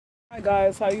Hi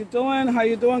guys, how you doing? How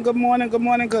you doing? Good morning,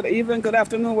 good evening, good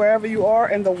afternoon, wherever you are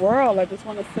in the world. I just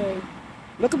want to say,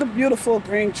 look at the beautiful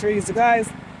green trees. You guys,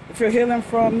 if you're healing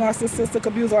from narcissistic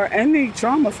abuse or any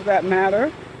trauma for that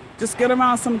matter, just get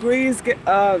around some trees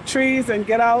and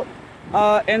get out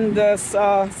in the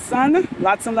sun.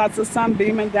 Lots and lots of sun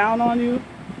beaming down on you.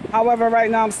 However, right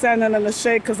now I'm standing in the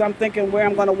shade because I'm thinking where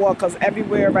I'm going to walk, because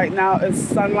everywhere right now is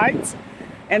sunlight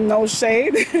and no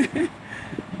shade.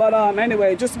 But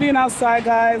anyway, just being outside,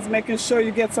 guys, making sure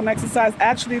you get some exercise.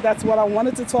 Actually, that's what I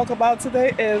wanted to talk about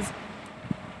today is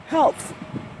health.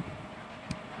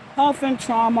 Health and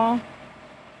trauma.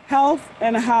 Health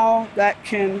and how that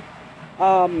can,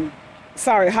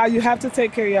 how you have to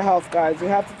take care of your health, guys. You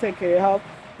have to take care of your health.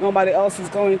 Nobody else is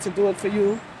going to do it for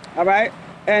you, all right?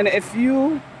 And if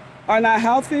you are not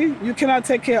healthy, you cannot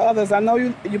take care of others. I know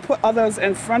you put others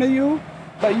in front of you,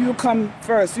 but you come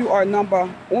first. You are number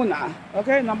una,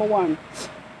 okay? Number one.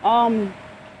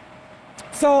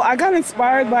 So I got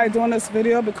inspired by doing this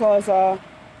video because a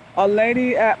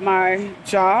lady at my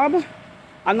job,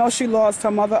 I know she lost her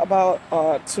mother about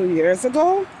 2 years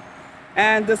ago.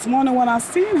 And this morning when I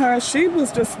seen her, she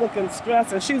was just looking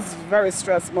stressed, and she's very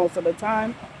stressed most of the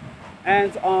time.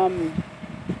 And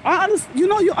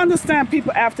you understand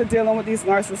people after dealing with these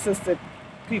narcissistic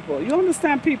people. You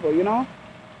understand people, you know?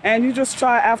 And you just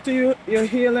try, after you're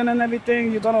healing and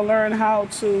everything, you're going to learn how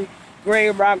to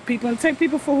grade rock people and take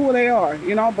people for who they are,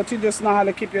 you know, but you just know how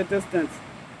to keep your distance.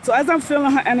 So as I'm feeling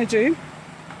her energy,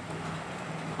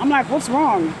 I'm like, what's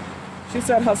wrong? She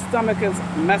said her stomach is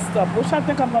messed up, which I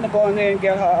think I'm going to go in there and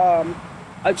get her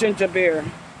a ginger beer.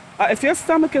 If your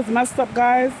stomach is messed up,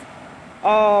 guys,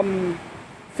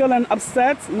 feeling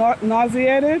upset,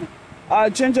 nauseated,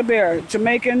 ginger beer,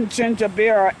 Jamaican ginger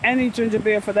beer, or any ginger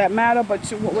beer for that matter, but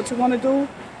what you want to do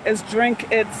is drink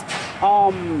it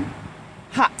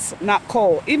hot, not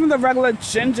cold. Even the regular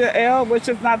ginger ale, which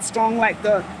is not strong like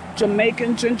the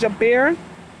Jamaican ginger beer,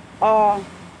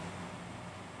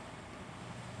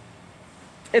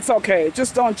 it's okay.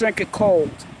 Just don't drink it cold.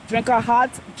 Drink a hot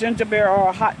ginger beer or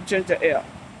a hot ginger ale.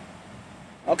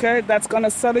 Okay, that's going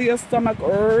to settle your stomach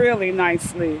really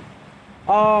nicely.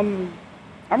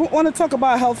 I want to talk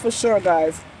about health for sure,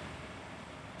 guys.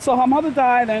 So her mother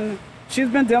died, and she's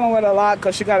been dealing with a lot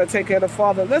because she got to take care of the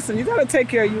father. Listen, you got to take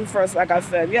care of you first, like I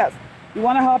said. Yes, you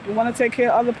want to help, you want to take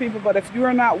care of other people, but if you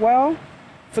are not well,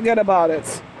 forget about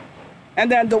it.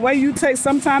 And then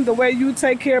sometimes the way you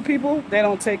take care of people, they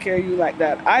don't take care of you like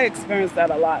that. I experienced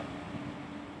that a lot.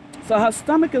 So her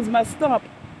stomach is messed up.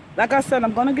 Like I said,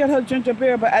 I'm going to get her ginger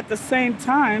beer, but at the same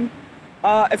time,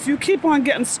 if you keep on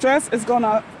getting stressed, it's going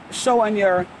to show in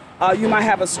your, you might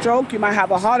have a stroke, you might have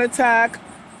a heart attack.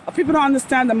 People don't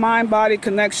understand the mind-body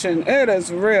connection. It is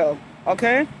real,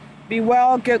 okay? Be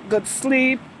well, get good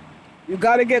sleep. You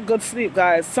got to get good sleep,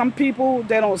 guys. Some people,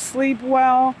 they don't sleep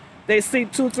well. They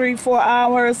sleep 2, 3, 4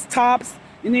 hours tops.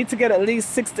 You need to get at least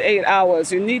 6 to 8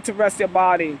 hours. You need to rest your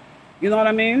body. You know what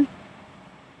I mean?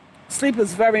 Sleep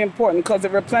is very important because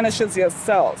it replenishes your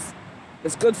cells.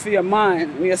 It's good for your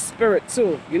mind and your spirit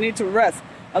too. You need to rest.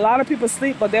 A lot of people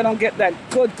sleep, but they don't get that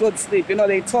good sleep. You know,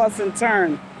 they toss and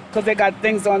turn because they got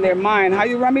things on their mind. How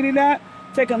you remedy that?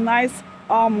 Take a nice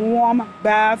warm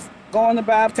bath. Go in the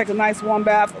bath, take a nice warm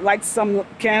bath, light some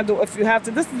candle if you have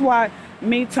to. This is why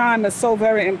me time is so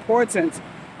very important.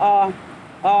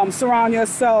 Surround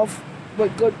yourself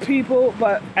with good people,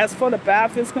 but as for the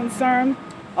bath is concerned,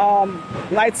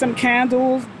 light some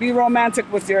candles, be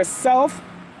romantic with yourself,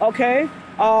 okay?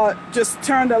 Just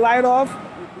turn the light off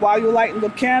while you're lighting the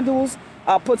candles.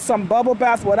 Put some bubble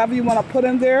bath, whatever you want to put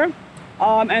in there,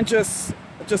 and just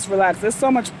relax. There's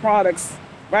so much products,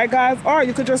 right, guys? Or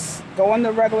you could just go in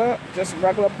the regular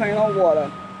plain old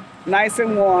water, nice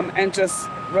and warm, and just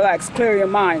relax, clear your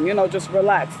mind, you know, just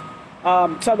relax.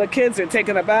 Tell the kids you're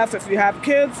taking a bath. If you have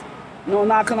kids, no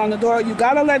knocking on the door. You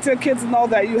gotta let your kids know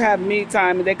that you have me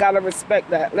time, and they gotta respect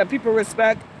that. Let people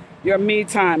respect your me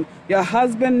time. Your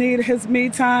husband needs his me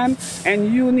time,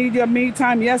 and you need your me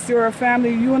time. Yes, you're a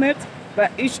family unit,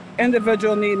 but each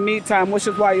individual needs me time, which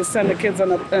is why you send the kids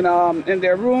in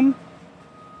their room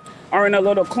or in a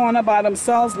little corner by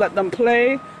themselves. Let them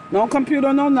play. No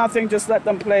computer, no nothing. Just let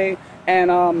them play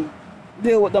and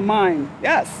deal with the mind.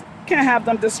 Yes, can't have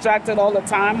them distracted all the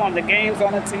time on the games,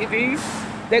 on the TV.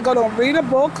 They go to read a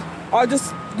book, or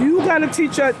you got to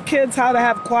teach your kids how to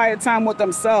have quiet time with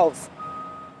themselves.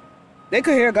 They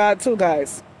could hear God too,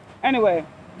 guys. Anyway,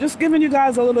 just giving you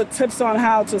guys a little tips on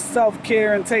how to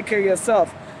self-care and take care of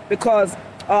yourself, because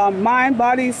mind,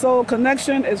 body, soul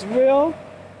connection is real,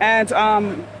 and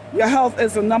your health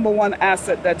is the #1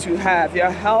 asset that you have. Your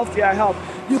health, your health.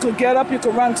 You could get up, you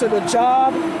could run to the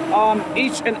job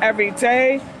each and every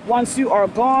day. Once you are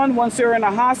gone, once you're in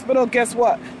a hospital, guess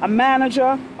what? A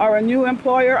manager or a new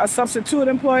employer, a substitute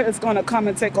employer is going to come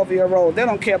and take over your role. They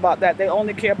don't care about that. They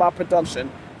only care about production.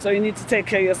 So you need to take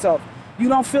care of yourself. You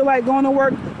don't feel like going to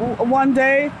work one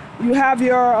day, you have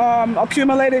your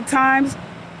accumulated times,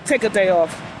 take a day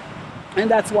off.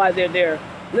 And that's why they're there.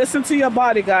 Listen to your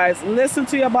body, guys. Listen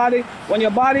to your body. When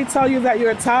your body tells you that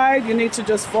you're tired, you need to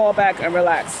just fall back and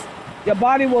relax. Your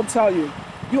body will tell you.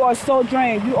 You are so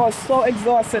drained. You are so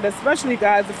exhausted, especially,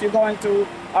 guys, if you're going through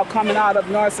or coming out of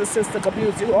narcissistic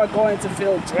abuse. You are going to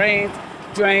feel drained,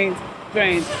 drained,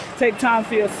 drained. Take time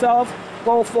for yourself.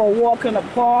 Go for a walk in the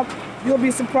park. You'll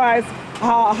be surprised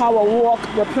how a walk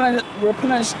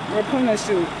replenish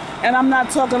you. And I'm not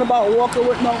talking about walking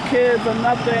with no kids or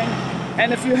nothing.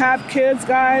 And if you have kids,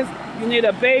 guys, you need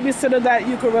a babysitter that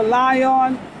you can rely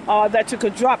on, that you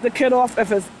could drop the kid off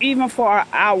if it's even for an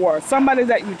hour. Somebody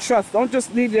that you trust. Don't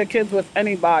just leave your kids with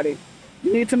anybody.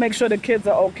 You need to make sure the kids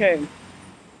are okay.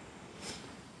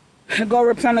 Go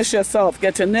replenish yourself.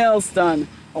 Get your nails done.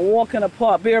 Walk in the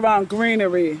park. Be around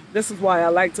greenery. This is why I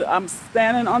like to. I'm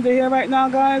standing under here right now,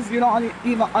 guys. You don't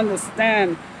even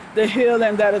understand the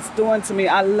healing that it's doing to me.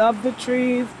 I love the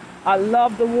trees. I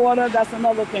love the water. That's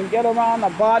another thing. Get around a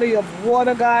body of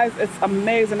water, guys. It's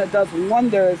amazing. It does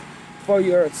wonders for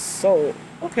your soul.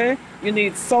 Okay? You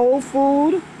need soul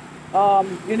food.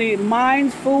 You need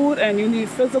mind food, and you need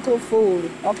physical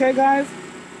food. Okay, guys?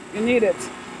 You need it.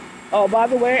 Oh, by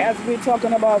the way, as we're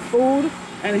talking about food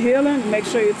and healing, make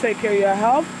sure you take care of your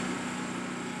health.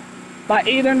 By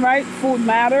eating right, food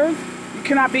matters. You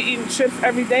cannot be eating chips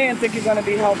every day and think you're going to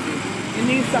be healthy. You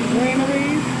need some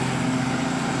greenery.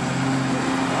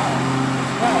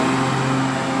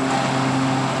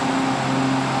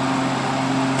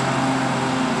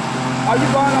 Are you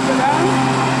going up and down?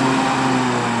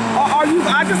 Or are you,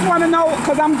 I just want to know,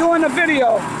 because I'm doing a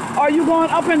video. Are you going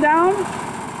up and down?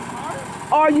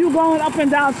 Are you going up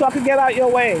and down so I can get out your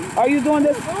way? Are you doing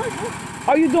this?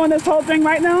 Are you doing this whole thing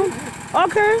right now?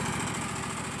 Okay.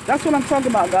 That's what I'm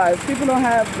talking about, guys. People don't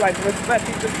have, like, respect.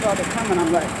 He just started coming.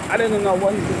 I'm like, I didn't know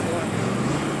what he was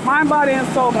doing. Mind, body, and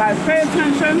soul, guys. Pay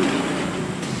attention.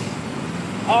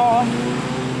 Oh,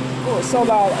 so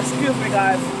loud. Excuse me,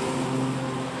 guys.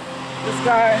 This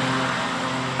guy,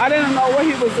 I didn't know what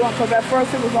he was doing because at first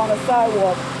he was on the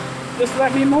sidewalk. Just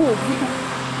let me move.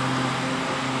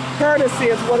 Courtesy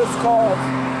is what it's called.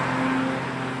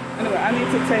 Anyway, I need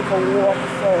to take a walk.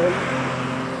 So,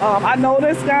 I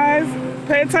noticed, guys,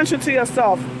 pay attention to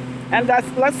yourself. And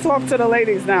let's talk to the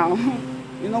ladies now.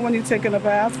 You know when you're taking a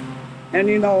bath? And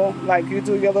you know, like you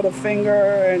do your little finger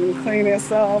and you clean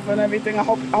yourself and everything. I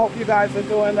hope you guys are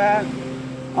doing that.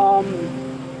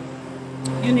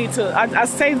 You need to, I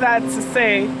say that to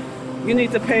say, you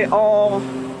need to pay all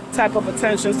type of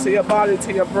attention to your body,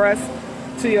 to your breast,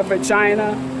 to your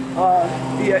vagina,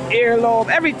 your earlobe,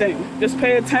 everything. Just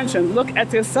pay attention. Look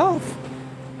at yourself.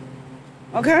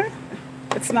 Okay?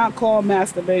 It's not called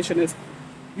masturbation. It's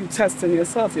you testing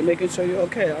yourself. You're making sure you're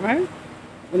okay, all right?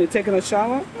 When you're taking a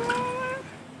shower.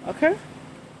 Okay?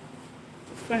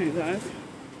 Just saying, guys.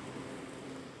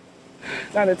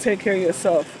 Gotta take care of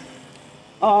yourself.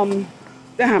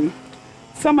 Damn.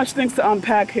 So much things to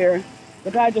unpack here.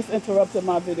 The guy just interrupted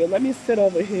my video. Let me sit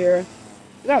over here.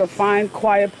 You gotta find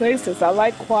quiet places. I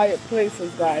like quiet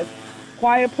places, guys.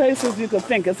 Quiet places you could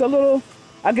think. It's a little,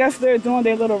 I guess they're doing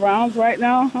their little rounds right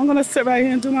now. I'm gonna sit right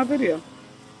here and do my video.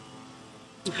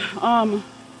 Well,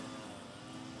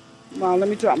 let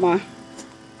me drop my,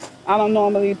 I don't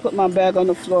normally put my bag on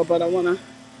the floor, but I want to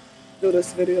do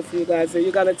this video for you guys.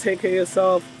 You got to take care of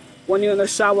yourself when you're in the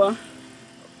shower.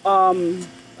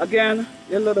 Again,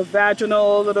 your little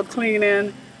vaginal, little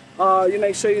cleaning. You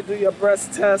make sure you do your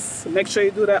breast tests. Make sure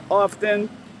you do that often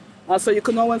so you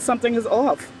can know when something is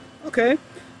off. Okay?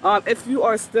 If you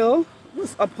are still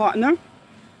with a partner,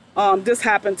 this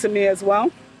happened to me as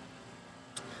well.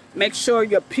 Make sure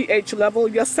your pH level,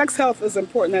 your sex health is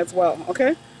important as well,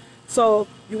 okay? So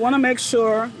you want to make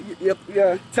sure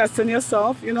you're testing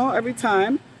yourself, you know, every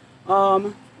time.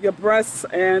 Your breasts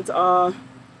and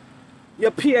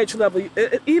your pH level,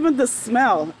 even the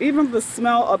smell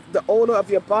of the odor of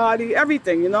your body,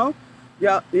 everything, you know?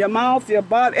 Your mouth, your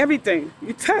body, everything.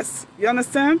 You test, you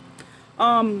understand?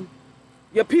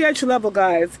 Your pH level,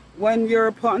 guys, when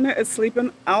your partner is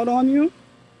sleeping out on you,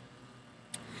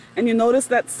 and you notice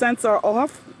that scents are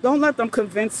off, don't let them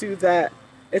convince you that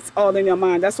it's all in your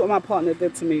mind. That's what my partner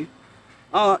did to me.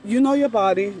 You know your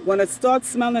body. When it starts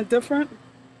smelling different,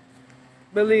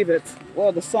 believe it.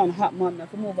 Oh, the sun, hot man, I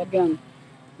can move again.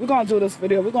 We're going to do this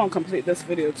video. We're going to complete this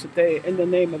video today in the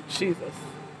name of Jesus.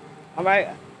 All right.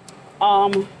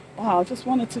 Wow, I just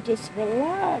wanted to just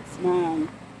relax, man.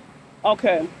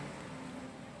 Okay.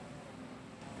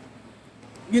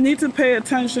 You need to pay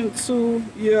attention to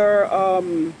your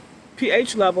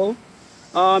pH level.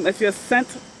 If your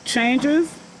scent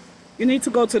changes, you need to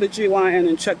go to the GYN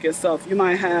and check yourself. You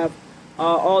might have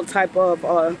all type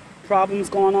of problems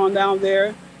going on down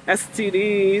there,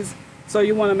 STDs. So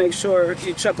you want to make sure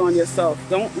you check on yourself.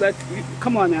 Don't let,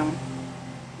 come on now.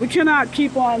 We cannot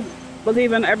keep on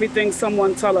believing everything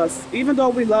someone tell us. Even though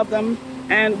we love them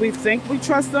and we think we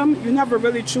trust them, you never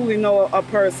really truly know a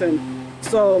person.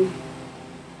 So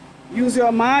use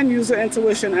your mind, use your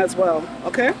intuition as well,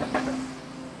 okay?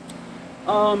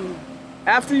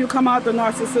 After you come out the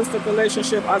narcissistic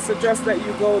relationship, I suggest that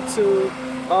you go to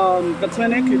the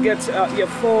clinic, you get your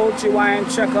full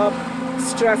GYN checkup,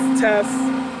 stress tests,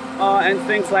 and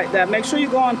things like that. Make sure you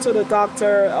go on to the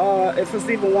doctor if it's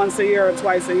even once a year or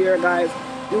twice a year, guys.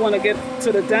 You want to get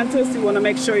to the dentist. You want to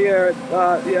make sure your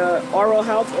oral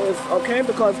health is okay,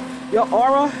 because your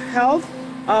oral health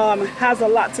has a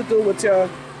lot to do with your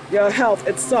health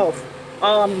itself.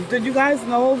 Did you guys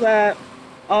know that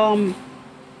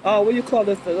what do you call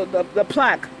this? The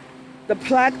plaque. The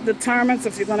plaque determines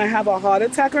if you're going to have a heart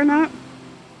attack or not.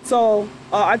 So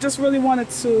I just really wanted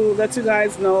to let you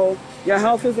guys know your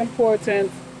health is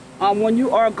important. When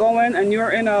you are going and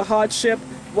you're in a hardship,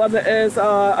 whether it's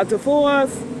a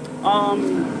divorce,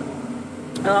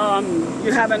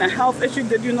 you're having a health issue,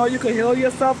 did you know you can heal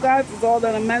yourself, guys? It's all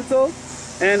in the mental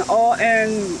and all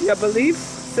in your belief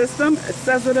system. It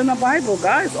says it in the Bible,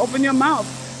 guys. Open your mouth.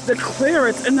 Declare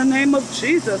it in the name of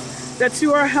Jesus that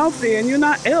you are healthy and you're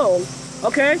not ill.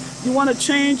 Okay, you want to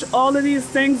change all of these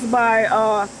things by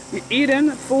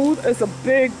eating food. Is a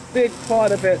big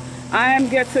part of it. I am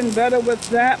getting better with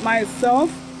that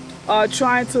myself.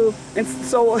 Trying to, and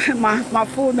so my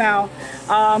food now,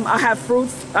 I have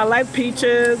fruits. I like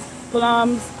peaches,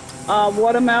 plums,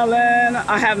 watermelon.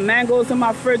 I have mangoes in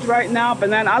my fridge right now.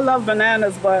 Banana. I love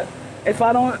bananas, but if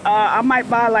I don't, I might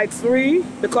buy like 3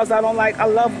 because I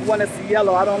love when it's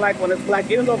yellow. I don't like when it's black,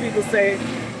 even though people say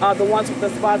the ones with the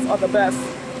spots are the best.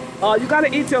 You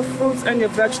gotta eat your fruits and your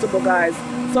vegetable, guys.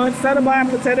 So instead of buying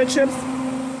potato chips,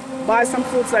 buy some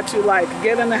fruits that you like.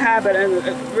 Get in the habit, and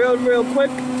real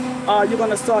quick, you're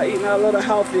gonna start eating a little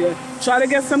healthier. Try to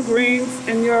get some greens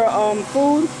in your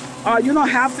food. You don't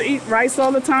have to eat rice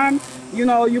all the time. You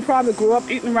know, you probably grew up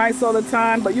eating rice all the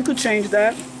time, but you could change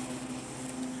that.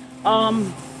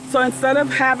 So instead of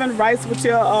having rice with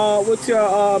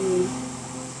your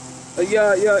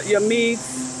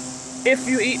meats, if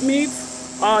you eat meat,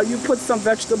 you put some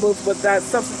vegetables with that.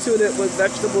 Substitute it with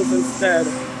vegetables instead.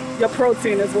 Your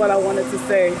protein is what I wanted to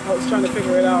say. I was trying to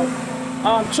figure it out.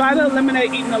 Try to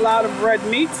eliminate eating a lot of red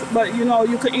meat, but you know,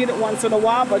 you could eat it once in a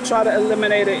while, but try to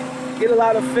eliminate it. Eat a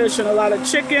lot of fish and a lot of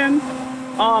chicken,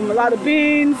 a lot of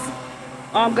beans.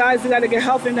 Guys, you got to get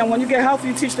healthy, and then when you get healthy,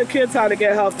 you teach the kids how to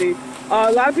get healthy.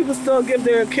 A lot of people still give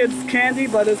their kids candy,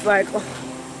 but it's like,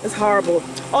 it's horrible.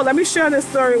 Oh, let me share this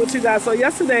story with you guys. So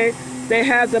yesterday, they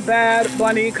had the Bad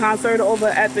Bunny concert over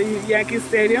at the Yankee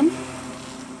Stadium,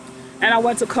 and I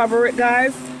went to cover it,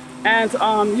 guys. And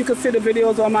you can see the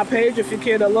videos on my page if you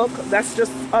care to look. That's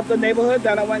just up the neighborhood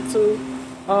that I went to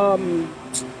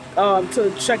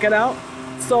check it out.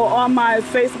 So on my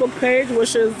Facebook page,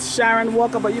 which is Sharon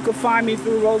Walker, but you can find me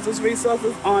through Rose's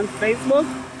Resources on Facebook.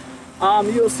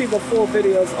 You'll see the full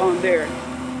videos on there.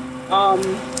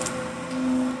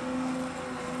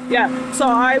 Yeah, so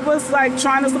I was like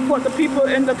trying to support the people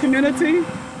in the community.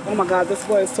 Oh my God, this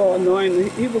boy is so annoying.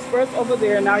 He was first over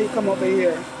there, now he come over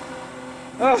here.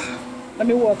 Ugh, let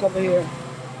me walk over here.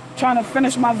 Trying to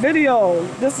finish my video.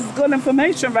 This is good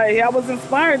information right here. I was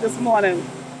inspired this morning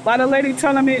by the lady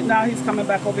telling me, now he's coming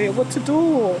back over here, what to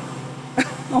do?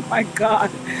 Oh my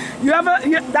God.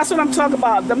 That's what I'm talking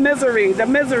about, the misery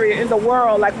in the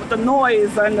world, like with the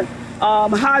noise and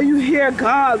how you hear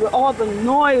God with all the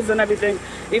noise and everything,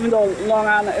 even though Long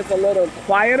Island is a little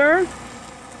quieter.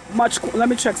 Let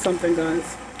me check something,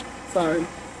 guys. Sorry.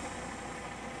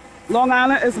 Long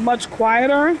Island is much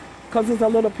quieter because it's a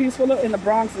little peaceful. In the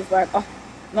Bronx, it's like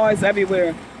noise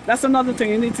everywhere. That's another thing.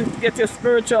 You need to get your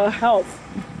spiritual health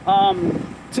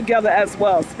together as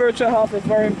well. Spiritual health is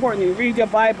very important. You read your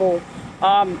Bible.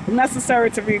 Necessary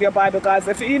to read your Bible, guys.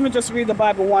 If you even just read the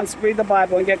Bible once, read the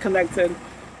Bible and get connected.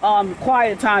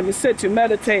 Quiet time. You sit, you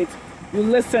meditate, you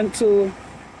listen to,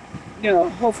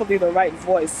 hopefully the right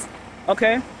voice.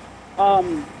 Okay?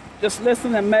 Just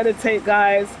listen and meditate,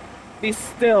 guys. Be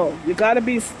still. You got to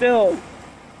be still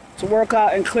to work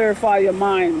out and clarify your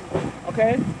mind.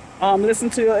 Okay? Listen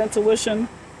to your intuition.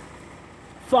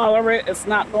 Follow it. It's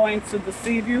not going to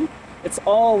deceive you. It's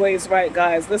always right,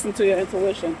 guys. Listen to your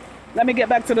intuition. Let me get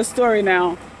back to the story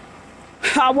now.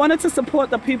 I wanted to support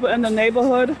the people in the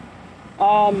neighborhood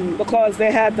because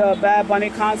they had the Bad Bunny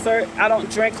concert. I don't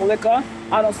drink liquor.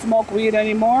 I don't smoke weed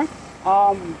anymore.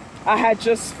 I had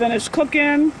just finished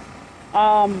cooking.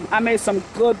 I made some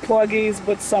good porgies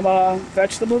with some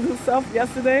vegetables and stuff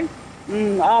yesterday.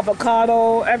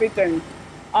 Avocado, everything.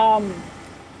 And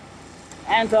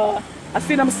I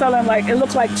see them selling, like, it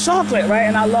looks like chocolate, right?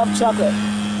 And I love chocolate.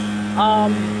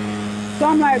 So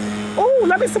I'm like, oh,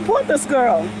 let me support this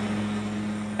girl.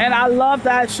 And I love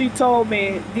that she told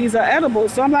me these are edible.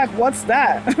 So I'm like, what's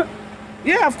that?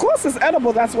 Yeah, of course it's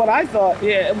edible. That's what I thought.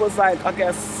 Yeah, it was like, I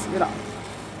guess, you know,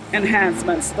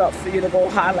 enhancement stuff for you to go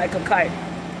high like a kite.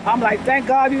 I'm like, thank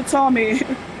God you told me,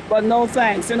 but no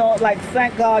thanks. You know, like,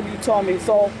 thank God you told me.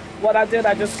 So what I did,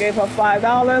 I just gave her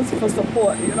 $5 for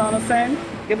support. You know what I'm saying?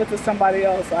 Give it to somebody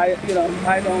else. I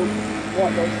don't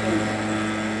want those things.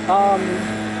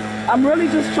 I'm really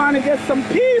just trying to get some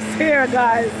peace here,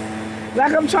 guys.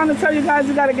 Like I'm trying to tell you guys,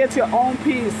 you got to get your own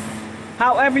peace.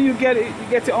 However you get it, you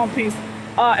get your own peace.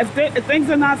 If things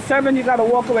are not serving, you got to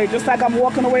walk away. Just like I'm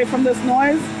walking away from this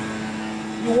noise,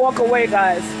 you walk away,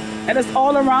 guys. And it's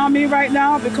all around me right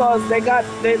now because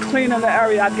they're cleaning the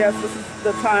area. I guess this is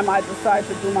the time I decide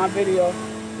to do my video.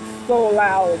 It's so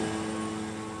loud.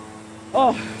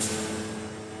 Oh,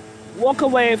 walk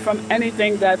away from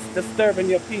anything that's disturbing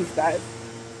your peace, guys.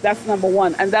 That's number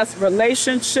one. And that's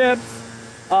relationships.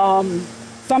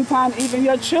 Sometimes even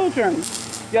your children,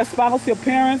 your spouse, your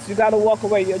parents, you got to walk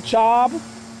away. Your job.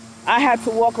 I had to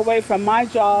walk away from my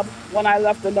job when I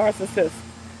left the narcissist.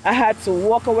 I had to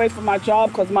walk away from my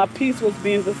job because my peace was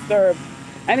being disturbed.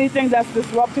 Anything that's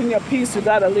disrupting your peace, you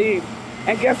got to leave.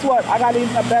 And guess what? I got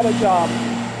even a better job.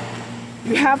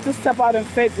 You have to step out in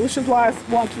faith, which is why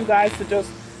I want you guys to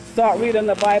just start reading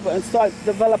the Bible and start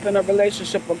developing a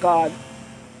relationship with God.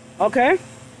 Okay?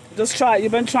 Just try it.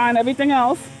 You've been trying everything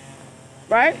else,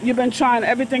 right? You've been trying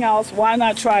everything else. Why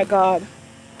not try God?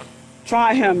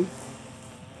 Try Him.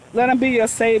 Let Him be your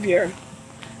Savior.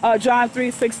 John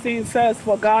 3:16 says,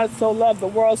 for God so loved the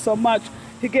world so much,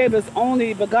 He gave His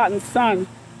only begotten Son,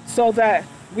 so that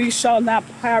we shall not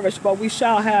perish, but we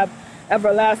shall have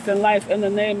everlasting life. In the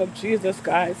name of Jesus,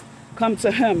 guys. Come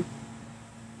to Him.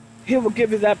 He will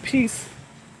give you that peace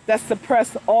that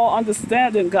suppresses all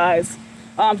understanding, guys.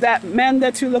 That man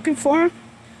that you're looking for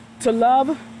to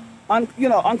love,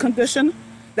 unconditioned.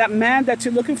 That man that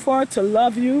you're looking for to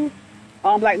love you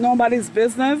like nobody's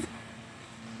business.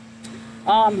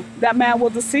 That man will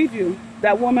deceive you.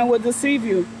 That woman will deceive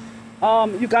you.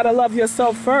 You got to love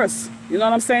yourself first. You know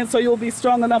what I'm saying? So you'll be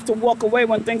strong enough to walk away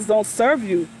when things don't serve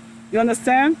you. You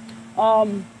understand?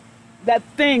 That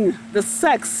thing, the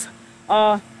sex,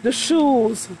 the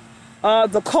shoes,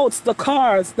 the coats, the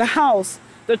cars, the house,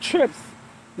 the trips.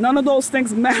 None of those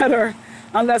things matter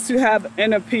unless you have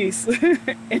inner peace.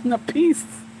 Inner peace.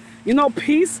 You know,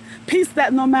 peace? Peace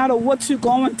that no matter what you're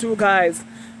going through, guys.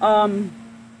 No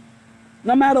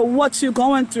matter what you're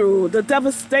going through, the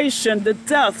devastation, the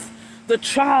death, the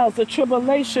trials, the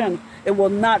tribulation, it will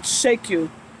not shake you.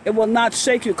 It will not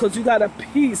shake you because you got a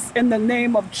peace in the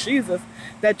name of Jesus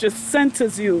that just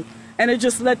centers you. And it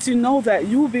just lets you know that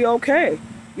you'll be okay.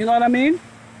 You know what I mean?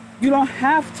 You don't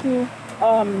have to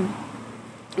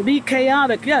be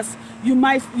chaotic. Yes, you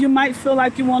might feel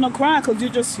like you want to cry because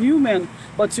you're just human.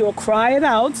 But you'll cry it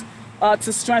out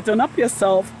to strengthen up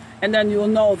yourself. And then you'll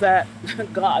know that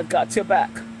God got your back.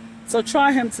 So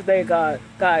try Him today,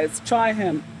 guys. Try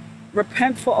Him.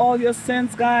 Repent for all your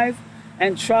sins, guys.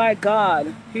 And try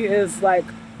God. He is like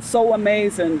so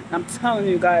amazing. I'm telling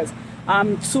you guys.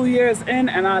 I'm 2 years in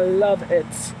and I love it.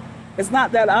 It's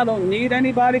not that I don't need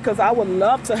anybody because I would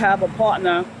love to have a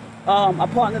partner. A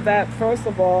partner that, first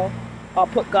of all,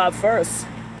 put God first.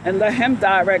 And let Him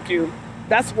direct you.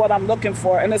 That's what I'm looking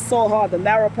for. And it's so hard. The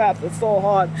narrow path is so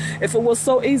hard. If it was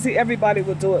so easy, everybody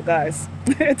would do it, guys.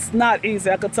 It's not easy.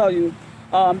 I could tell you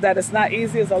that it's not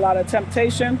easy. There's a lot of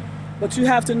temptation. But you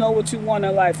have to know what you want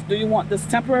in life. Do you want this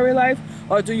temporary life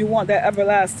or do you want that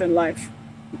everlasting life?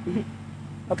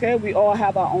 Okay? We all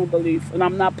have our own belief. And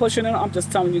I'm not pushing it. I'm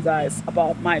just telling you guys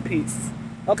about my peace.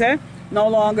 Okay? No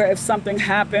longer if something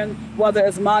happened, whether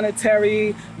it's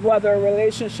monetary, whether a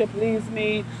relationship leaves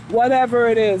me, whatever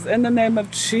it is, in the name of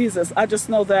Jesus, I just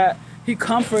know that He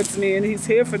comforts me and He's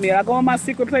here for me. I go in my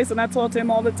secret place and I talk to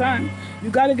Him all the time. You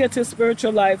got to get your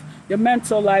spiritual life, your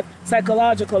mental life,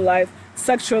 psychological life,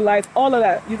 sexual life, all of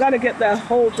that. You got to get that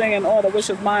whole thing in order, which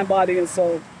is mind, body, and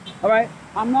soul. All right?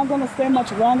 I'm not going to stay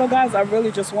much longer, guys. I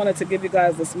really just wanted to give you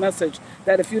guys this message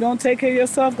that if you don't take care of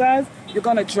yourself, guys, you're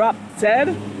going to drop dead,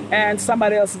 and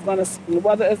somebody else is going to,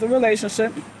 whether it's a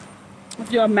relationship,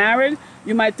 if you're married,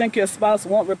 you might think your spouse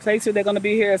won't replace you. They're going to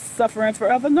be here suffering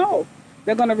forever. No,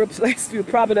 they're going to replace you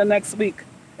probably the next week.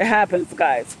 It happens,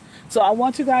 guys. So I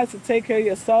want you guys to take care of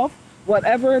yourself.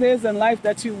 Whatever it is in life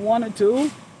that you want to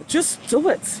do, just do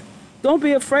it. Don't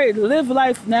be afraid. Live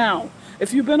life now.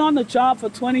 If you've been on the job for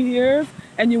 20 years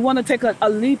and you want to take a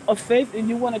leap of faith and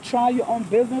you want to try your own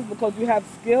business because you have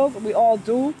skills, and we all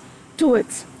do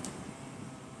it.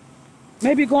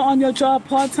 Maybe go on your job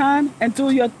part-time and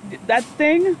do that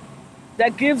thing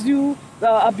that gives you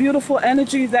a beautiful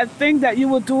energy, that thing that you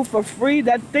will do for free,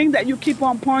 that thing that you keep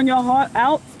on pouring your heart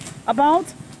out about.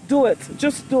 Do it.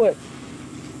 Just do it.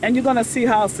 And you're going to see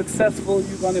how successful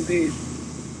you're going to be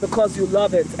because you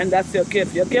love it, and that's your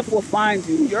gift. Your gift will find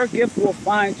you. Your gift will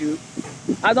find you.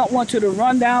 I don't want you to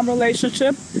run down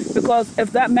relationship, because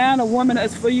if that man or woman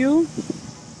is for you,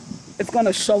 it's going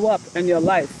to show up in your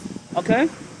life, okay?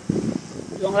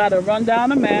 You don't got to run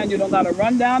down a man. You don't got to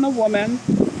run down a woman.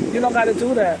 You don't got to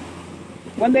do that.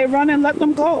 When they run in, let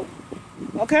them go,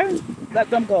 okay? Let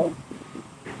them go.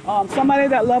 Somebody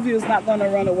that loves you is not going to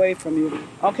run away from you,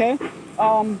 okay?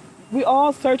 We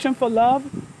all searching for love,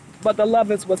 but the love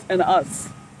is within us.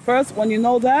 First, when you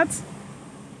know that,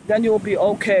 then you'll be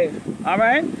okay, all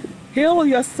right? Heal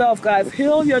yourself, guys.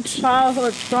 Heal your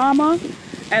childhood trauma,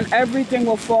 and everything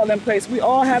will fall in place. We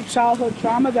all have childhood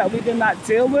trauma that we did not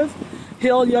deal with.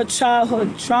 Heal your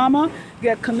childhood trauma.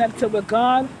 Get connected with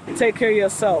God. Take care of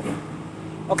yourself,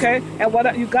 okay?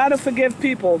 And you got to forgive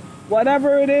people.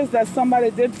 Whatever it is that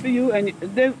somebody did for you and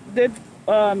did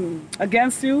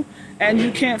against you, and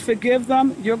you can't forgive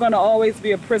them, you're going to always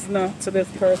be a prisoner to this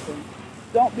person.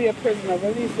 Don't be a prisoner.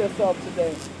 Release yourself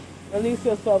today. Release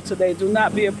yourself today. Do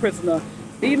not be a prisoner.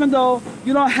 Even though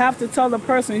you don't have to tell the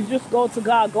person, you just go to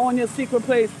God, go in your secret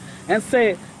place and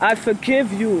say, I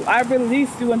forgive you. I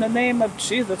release you in the name of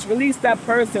Jesus. Release that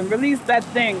person. Release that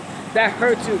thing that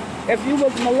hurt you. If you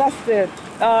was molested,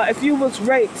 if you was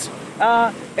raped,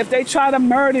 if they try to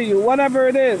murder you, whatever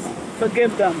it is,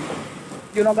 forgive them.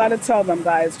 You don't got to tell them,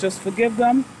 guys. Just forgive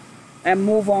them and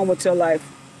move on with your life.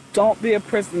 Don't be a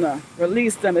prisoner.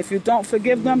 Release them. If you don't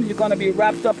forgive them, you're going to be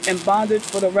wrapped up in bondage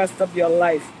for the rest of your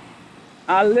life.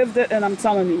 I lived it, and I'm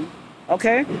telling you,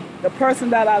 okay? The person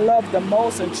that I love the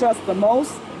most and trust the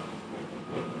most,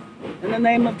 in the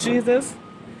name of Jesus,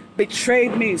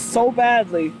 betrayed me so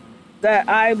badly that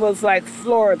I was like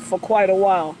floored for quite a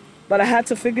while. But I had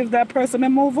to forgive that person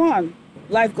and move on.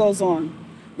 Life goes on.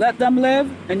 Let them live,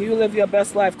 and you live your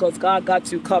best life, because God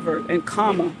got you covered. And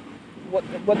karma,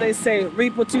 what they say,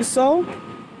 reap what you sow,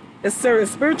 is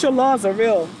serious. Spiritual laws are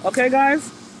real. Okay, guys?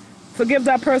 Forgive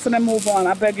that person and move on.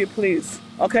 I beg you, please.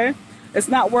 Okay? It's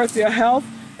not worth your health.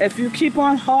 If you keep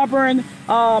on harboring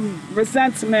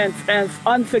resentment and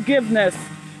unforgiveness,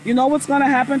 you know what's going to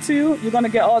happen to you? You're going to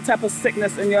get all type of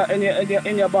sickness in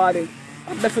your body.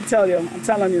 Let me tell you. I'm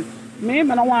telling you. Me, I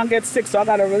don't want to get sick, so I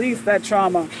got to release that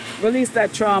trauma. Release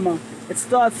that trauma. It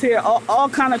starts here. All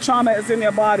kind of trauma is in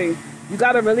your body. You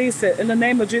got to release it. In the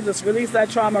name of Jesus, release that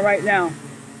trauma right now.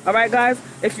 All right, guys?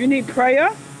 If you need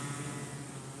prayer,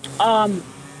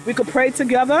 we could pray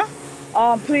together.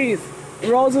 Please,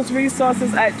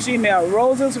 rosesresources@gmail.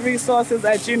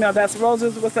 Rosesresources@gmail. That's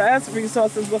roses with an S,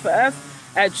 resources with an S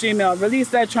at Gmail. Release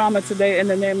that trauma today in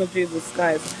the name of Jesus,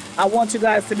 guys. I want you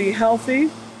guys to be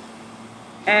healthy,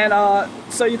 and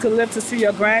so you can live to see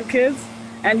your grandkids,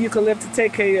 and you can live to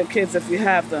take care of your kids if you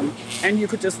have them, and you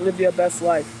could just live your best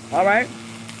life. All right?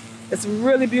 It's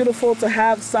really beautiful to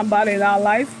have somebody in our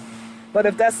life, but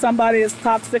if that somebody is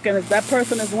toxic and if that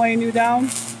person is weighing you down,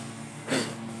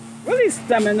 release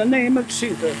them in the name of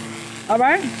Jesus. All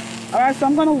right? All right, so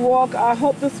I'm going to walk. I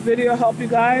hope this video helped you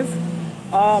guys.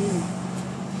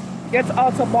 Get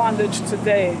out of bondage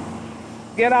today.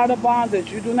 Get out of bondage.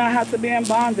 You do not have to be in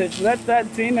bondage. Let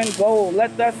that demon go.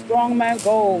 Let that strong man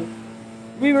go.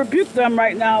 We rebuke them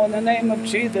right now in the name of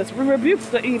Jesus. We rebuke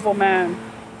the evil man.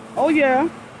 Oh, yeah.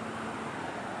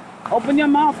 Open your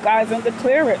mouth, guys, and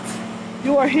declare it.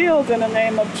 You are healed in the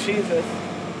name of Jesus.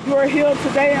 You are healed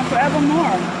today and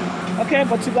forevermore. Okay,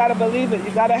 but you got to believe it.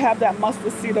 You got to have that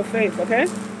mustard seed of faith, okay?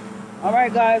 All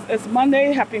right, guys, it's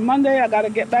Monday. Happy Monday. I got to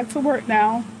get back to work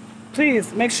now.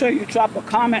 Please make sure you drop a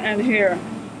comment in here.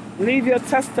 Leave your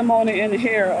testimony in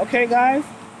here, okay, guys?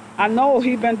 I know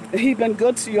he been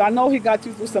good to you. I know he got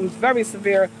you through some very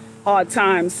severe hard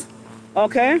times,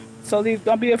 okay? So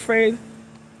don't be afraid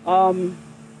to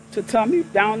tell me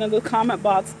down in the comment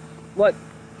box what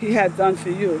he had done for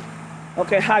you.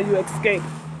 Okay, how you escaped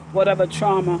whatever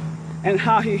trauma and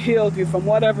how he healed you from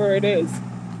whatever it is.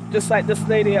 Just like this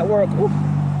lady at work. Ooh,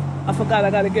 I forgot I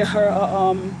gotta get her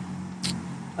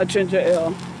a ginger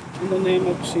ale in the name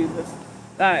of Jesus.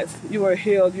 Guys, you are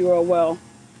healed, you are well.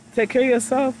 Take care of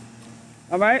yourself.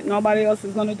 All right? Nobody else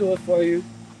is gonna do it for you.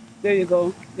 There you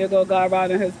go. There go God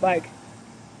riding his bike.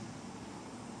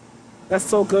 That's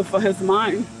so good for his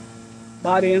mind,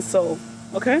 body, and soul.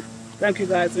 Okay? Thank you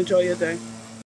guys. Enjoy your day.